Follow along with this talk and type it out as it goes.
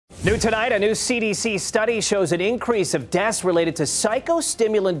New tonight, a new CDC study shows an increase of deaths related to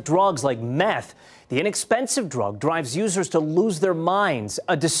psychostimulant drugs like meth. The inexpensive drug drives users to lose their minds,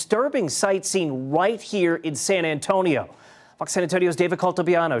 a disturbing sight seen right here in San Antonio. Fox San Antonio's David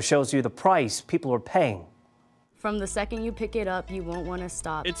Caltabiano shows you the price people are paying. From the second you pick it up, you won't want to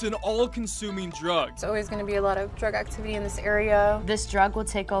stop. It's an all-consuming drug. There's always going to be a lot of drug activity in this area. This drug will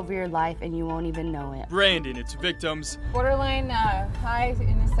take over your life and you won't even know it. Branding its victims. Borderline high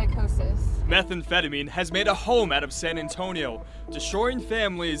in a psychosis. Methamphetamine has made a home out of San Antonio, destroying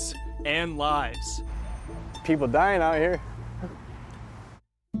families and lives. People dying out here.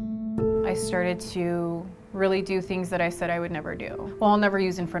 I started to really do things that I said I would never do. Well, I'll never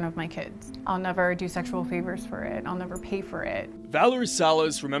use in front of my kids. I'll never do sexual favors for it. I'll never pay for it. Valerie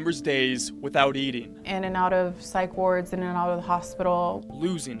Salas remembers days without eating. In and out of psych wards, in and out of the hospital.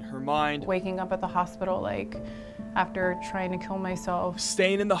 Losing her mind. Waking up at the hospital after trying to kill myself.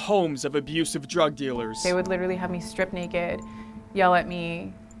 Staying in the homes of abusive drug dealers. They would literally have me strip naked, yell at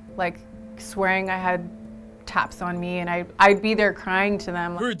me, swearing I had taps on me, and I'd be there crying to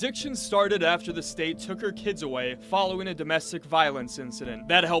them. Her addiction started after the state took her kids away following a domestic violence incident.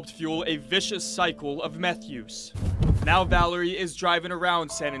 That helped fuel a vicious cycle of meth use. Now Valerie is driving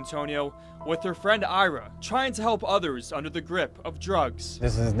around San Antonio with her friend Ira, trying to help others under the grip of drugs.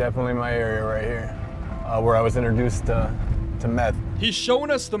 This is definitely my area right here, where I was introduced to meth. He's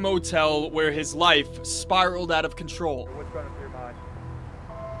showing us the motel where his life spiraled out of control. What's going through your mind?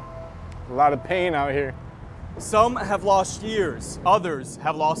 A lot of pain out here. Some have lost years, others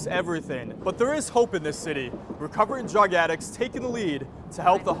have lost everything. But there is hope in this city. Recovering drug addicts taking the lead to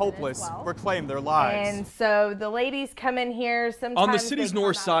help the hopeless reclaim their lives. And so the ladies come in here sometimes. On the city's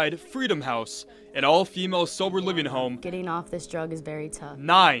north side, Freedom House, an all-female sober living home. Getting off this drug is very tough.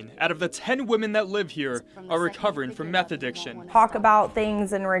 9 out of the 10 women that live here are recovering from meth addiction. Talk about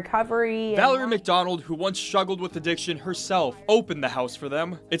things in recovery. Valerie McDonald, who once struggled with addiction herself, opened the house for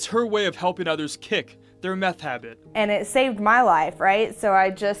them. It's her way of helping others kick their meth habit. And it saved my life, right? So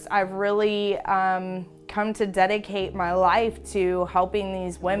I've really come to dedicate my life to helping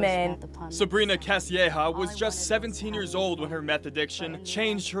these women. Sabrina Casieja was just 17 years old when her meth addiction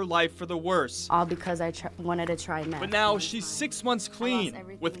changed her life for the worse. All because I wanted to try meth. But now she's 6 months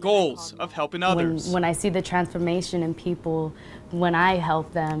clean with goals of helping others. When I see the transformation in people, when I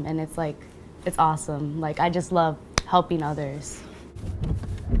help them, and it's awesome. I just love helping others.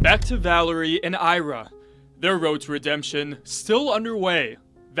 Back to Valerie and Ira. Their road to redemption still underway.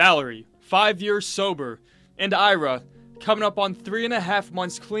 Valerie, 5 years sober, and Ira coming up on 3.5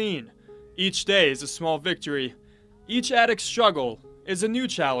 months clean. Each day is a small victory. Each addict's struggle is a new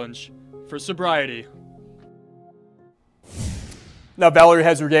challenge for sobriety. Now Valerie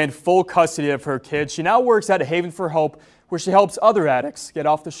has regained full custody of her kids. She now works at Haven for Hope, where she helps other addicts get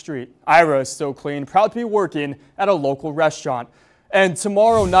off the street. Ira is still clean, proud to be working at a local restaurant. And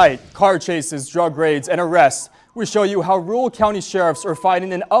tomorrow night, car chases, drug raids, and arrests. We show you how rural county sheriffs are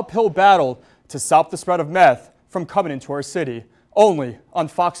fighting an uphill battle to stop the spread of meth from coming into our city. Only on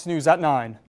Fox News at 9.